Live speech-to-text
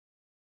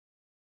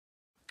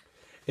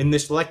In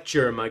this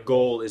lecture, my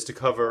goal is to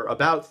cover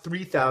about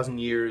 3,000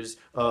 years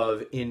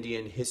of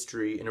Indian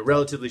history in a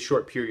relatively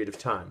short period of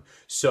time.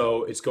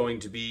 So it's going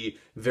to be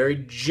very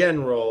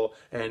general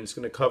and it's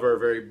going to cover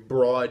very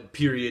broad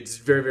periods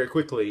very, very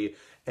quickly.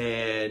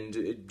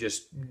 And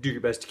just do your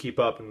best to keep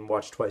up and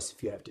watch twice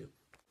if you have to.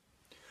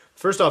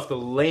 First off, the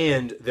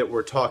land that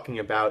we're talking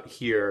about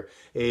here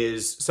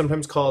is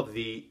sometimes called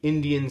the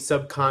Indian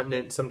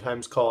subcontinent,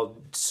 sometimes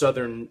called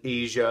Southern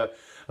Asia.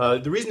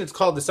 The reason it's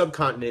called the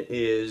subcontinent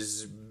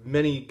is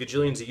many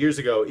gajillions of years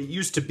ago, it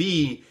used to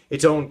be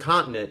its own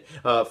continent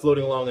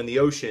floating along in the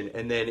ocean,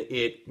 and then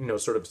it,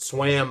 sort of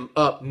swam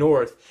up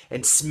north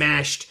and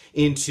smashed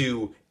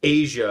into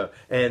Asia,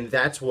 and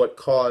that's what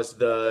caused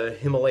the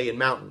Himalayan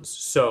mountains.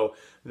 So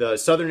the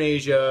Southern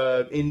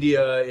Asia,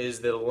 India,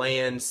 is the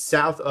land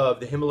south of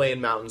the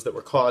Himalayan mountains that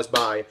were caused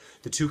by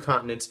the two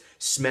continents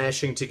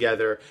smashing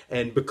together.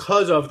 And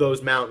because of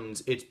those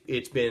mountains,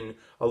 it's been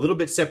a little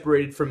bit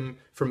separated from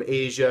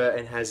Asia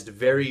and has a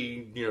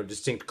very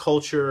distinct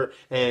culture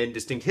and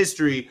distinct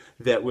history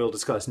that we'll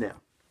discuss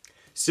now.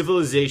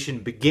 Civilization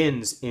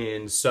begins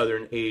in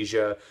Southern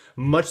Asia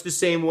much the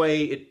same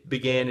way it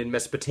began in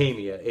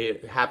Mesopotamia.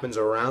 It happens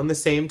around the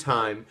same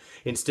time.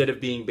 Instead of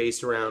being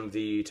based around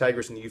the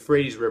Tigris and the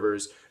Euphrates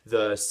rivers,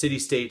 the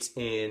city-states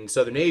in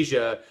Southern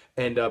Asia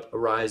end up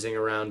arising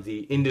around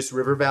the Indus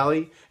River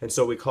Valley, and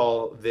so we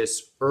call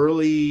this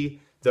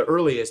the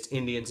earliest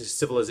Indian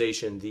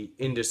civilization the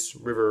Indus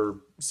River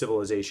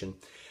civilization.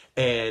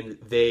 And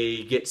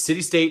they get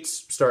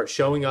city-states start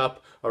showing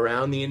up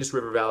around the Indus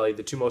River Valley.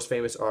 The two most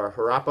famous are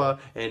Harappa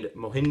and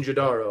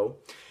Mohenjo-daro.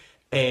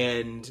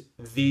 And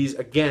these,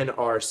 again,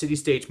 are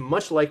city-states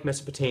much like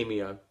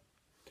Mesopotamia,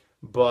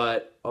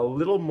 but a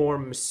little more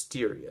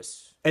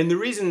mysterious. And the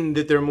reason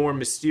that they're more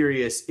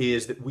mysterious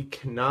is that we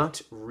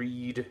cannot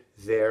read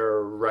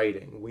their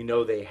writing. We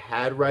know they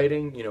had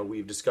writing.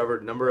 We've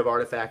discovered a number of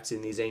artifacts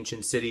in these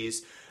ancient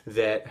cities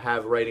that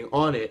have writing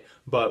on it,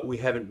 but we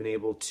haven't been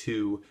able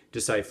to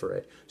decipher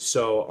it.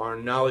 So our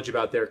knowledge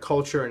about their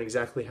culture and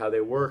exactly how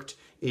they worked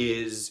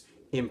is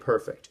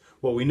imperfect.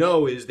 What we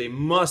know is they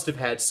must have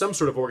had some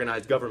sort of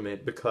organized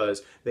government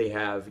because they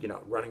have,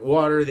 running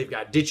water, they've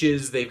got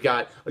ditches, they've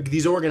got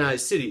these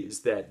organized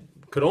cities that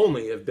could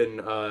only have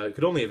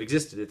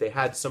existed if they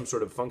had some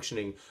sort of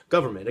functioning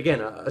government.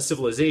 Again, a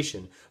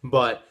civilization,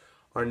 but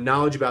our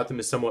knowledge about them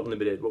is somewhat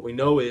limited. What we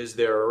know is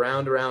they're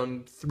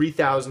around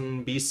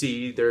 3000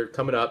 BC, they're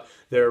coming up,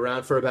 they're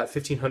around for about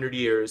 1500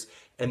 years,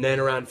 and then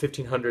around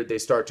 1500 they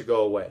start to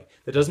go away.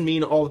 That doesn't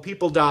mean all the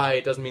people die,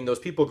 it doesn't mean those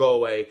people go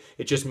away,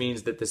 it just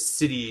means that the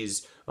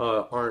cities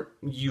aren't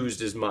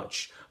used as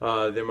much.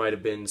 There might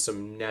have been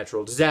some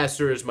natural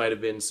disasters, might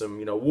have been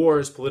some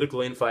wars,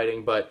 political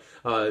infighting, but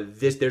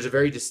there's a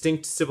very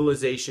distinct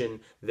civilization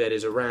that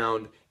is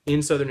around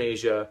in Southern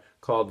Asia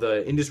called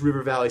the Indus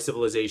River Valley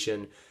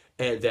Civilization,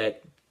 and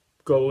that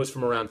goes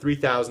from around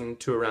 3000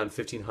 to around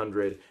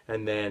 1500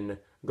 and then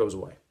goes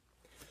away.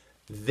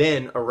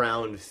 Then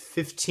around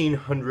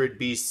 1500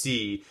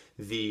 BC,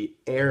 the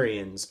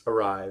Aryans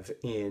arrive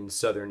in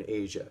Southern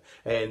Asia.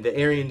 And the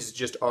Aryans is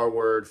just our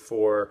word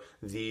for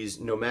these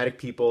nomadic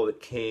people that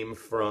came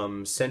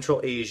from Central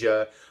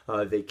Asia.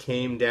 They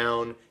came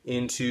down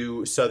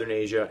into Southern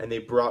Asia and they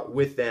brought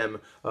with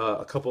them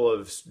a couple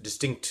of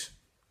distinct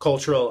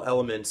cultural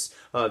elements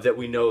that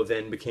we know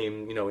then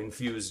became,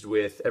 infused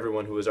with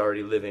everyone who was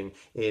already living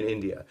in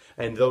India.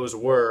 And those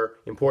were,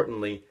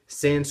 importantly,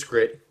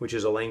 Sanskrit, which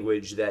is a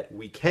language that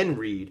we can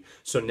read.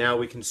 So now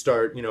we can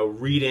start,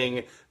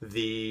 reading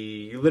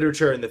the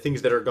literature and the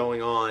things that are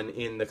going on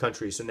in the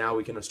country. So now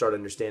we can start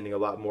understanding a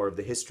lot more of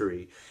the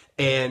history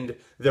and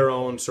their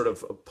own sort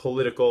of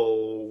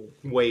political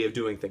way of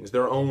doing things,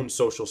 their own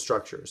social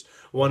structures.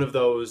 One of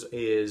those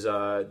is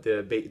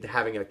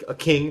having a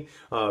king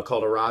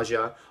called a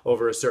Raja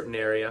over a certain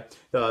area.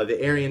 The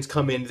Aryans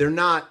come in, they're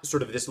not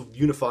sort of this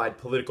unified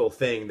political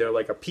thing, they're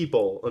like a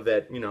people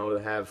that,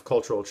 have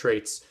cultural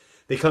traits.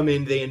 They come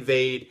in, they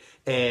invade,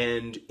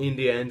 and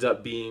India ends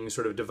up being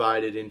sort of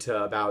divided into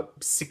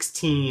about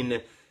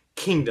 16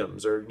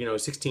 kingdoms, or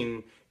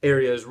 16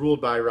 areas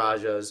ruled by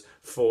Rajas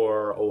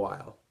for a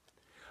while.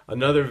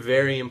 Another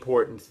very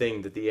important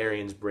thing that the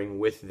Aryans bring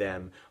with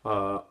them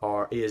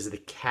is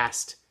the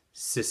caste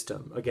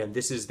system. Again,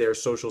 this is their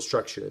social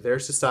structure. Their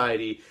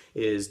society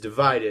is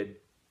divided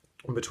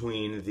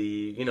between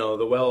the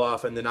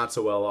well-off and the not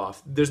so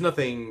well-off. There's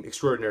nothing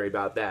extraordinary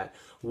about that.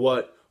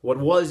 What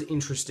was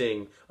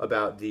interesting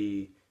about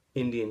the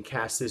Indian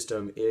caste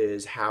system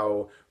is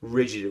how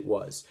rigid it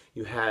was.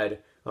 You had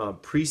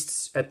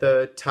priests at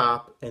the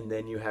top, and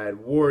then you had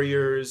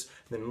warriors,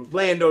 then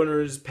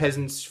landowners,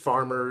 peasants,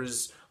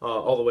 farmers,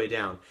 all the way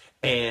down.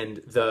 And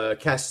the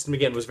caste system,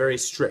 again, was very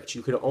strict.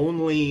 You could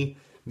only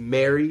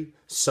marry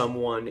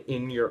someone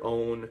in your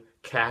own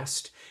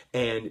caste,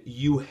 and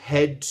you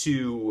had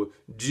to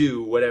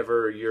do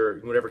whatever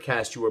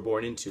caste you were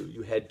born into.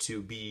 You had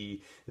to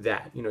be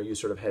that. You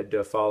sort of had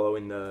to follow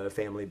in the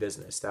family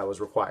business. That was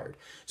required.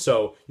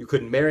 So you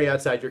couldn't marry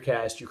outside your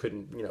caste. You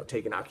couldn't,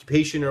 take an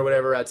occupation or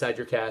whatever outside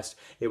your caste.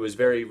 It was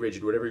very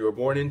rigid. Whatever you were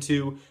born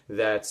into,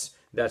 that's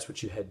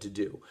what you had to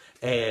do.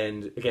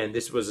 And again,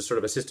 this was a sort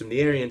of a system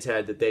the Aryans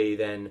had that they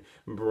then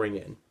bring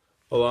in.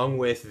 Along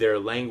with their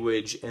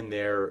language and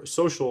their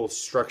social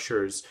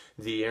structures,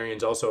 the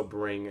Aryans also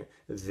bring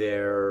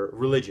their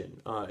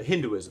religion,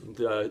 Hinduism,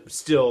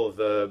 still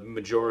the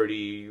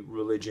majority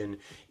religion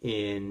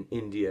in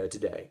India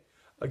today.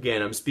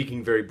 Again, I'm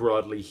speaking very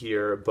broadly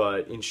here,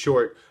 but in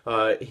short,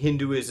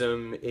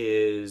 Hinduism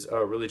is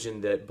a religion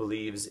that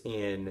believes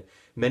in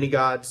many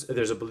gods.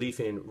 There's a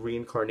belief in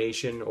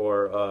reincarnation,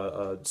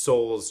 or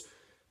souls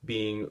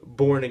being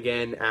born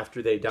again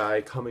after they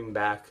die, coming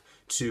back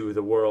to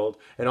the world,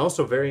 and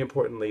also very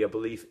importantly, a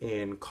belief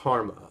in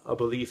karma, a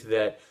belief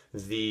that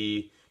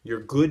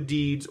your good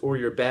deeds or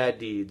your bad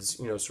deeds,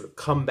 sort of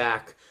come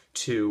back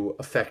to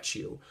affect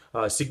you.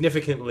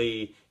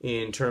 Significantly,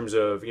 in terms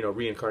of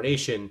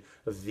reincarnation,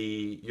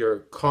 your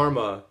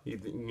karma,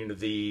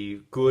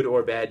 the good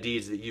or bad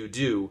deeds that you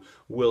do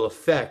will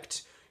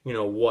affect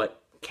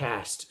what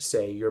caste,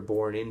 say, you're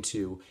born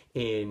into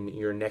in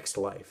your next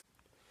life.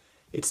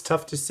 It's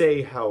tough to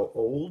say how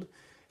old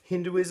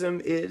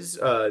Hinduism is.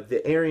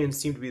 The Aryans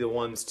seem to be the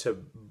ones to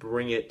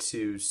bring it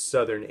to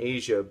southern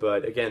Asia,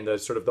 but again,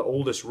 the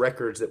oldest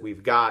records that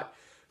we've got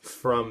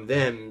from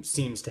them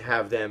seems to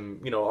have them,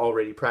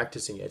 already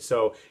practicing it.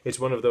 So it's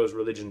one of those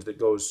religions that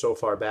goes so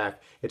far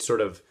back, it's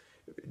sort of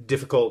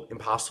difficult,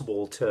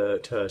 impossible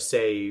to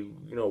say,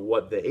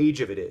 what the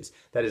age of it is.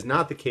 That is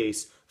not the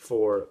case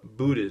for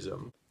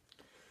Buddhism.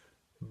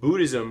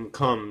 Buddhism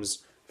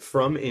comes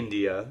from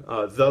India.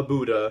 The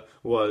Buddha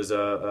was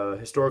a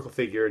historical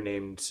figure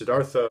named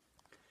Siddhartha,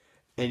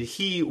 and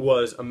he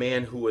was a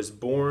man who was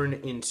born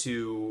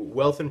into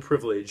wealth and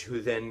privilege, who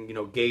then,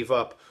 gave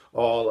up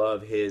all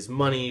of his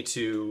money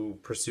to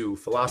pursue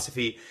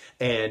philosophy,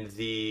 and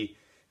the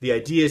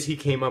ideas he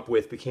came up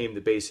with became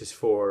the basis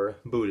for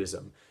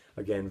Buddhism.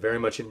 Again, very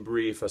much in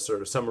brief, a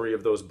sort of summary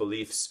of those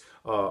beliefs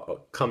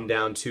come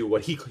down to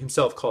what he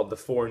himself called the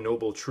Four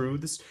Noble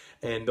Truths,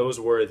 and those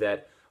were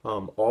that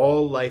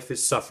all life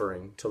is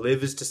suffering, to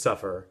live is to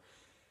suffer,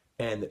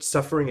 and that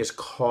suffering is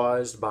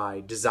caused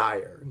by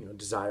desire,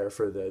 desire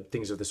for the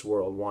things of this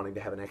world, wanting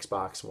to have an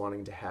Xbox,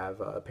 wanting to have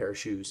a pair of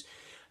shoes,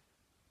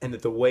 and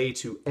that the way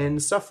to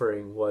end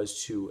suffering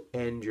was to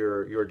end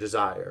your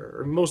desire,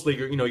 or mostly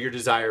your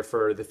desire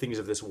for the things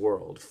of this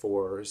world,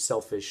 for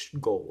selfish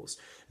goals,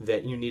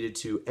 that you needed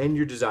to end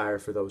your desire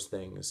for those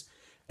things,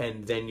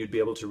 and then you'd be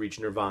able to reach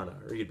nirvana,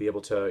 or you'd be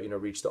able to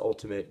reach the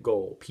ultimate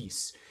goal,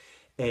 peace.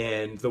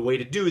 And the way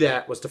to do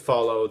that was to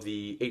follow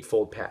the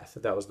Eightfold Path.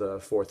 That was the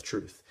fourth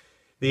truth.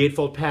 The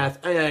Eightfold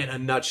Path, in a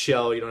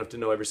nutshell, you don't have to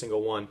know every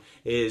single one,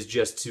 is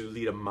just to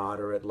lead a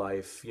moderate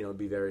life,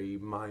 be very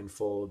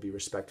mindful, be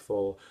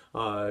respectful,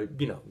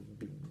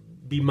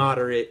 be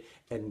moderate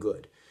and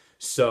good.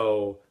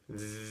 So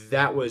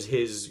that was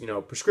his,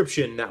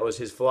 prescription, that was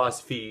his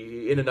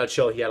philosophy. In a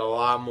nutshell, he had a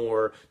lot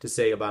more to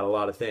say about a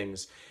lot of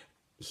things.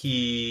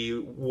 He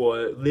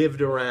lived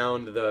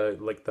around the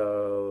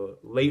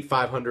late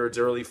 500s,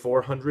 early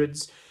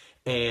 400s,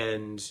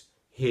 and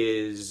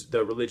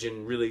the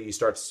religion really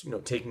starts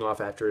taking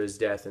off after his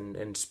death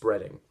and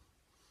spreading.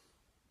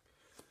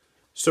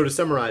 So to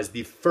summarize,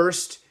 the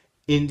first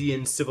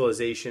Indian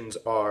civilizations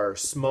are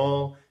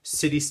small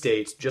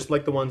city-states, just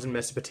like the ones in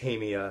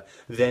Mesopotamia.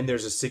 Then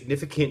there's a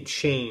significant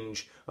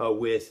change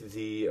with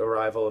the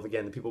arrival of,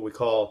 again, the people we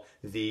call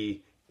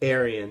the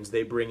Aryans.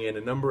 They bring in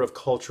a number of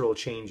cultural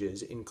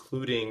changes,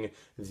 including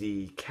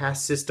the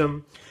caste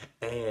system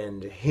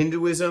and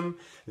Hinduism.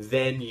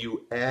 Then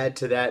you add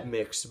to that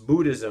mix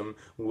Buddhism,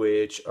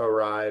 which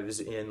arrives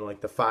in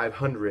the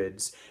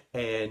 500s,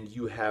 and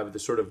you have the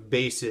sort of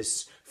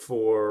basis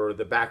for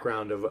the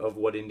background of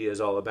what India is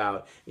all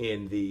about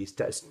in the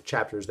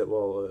chapters that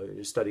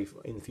we'll study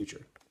in the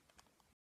future.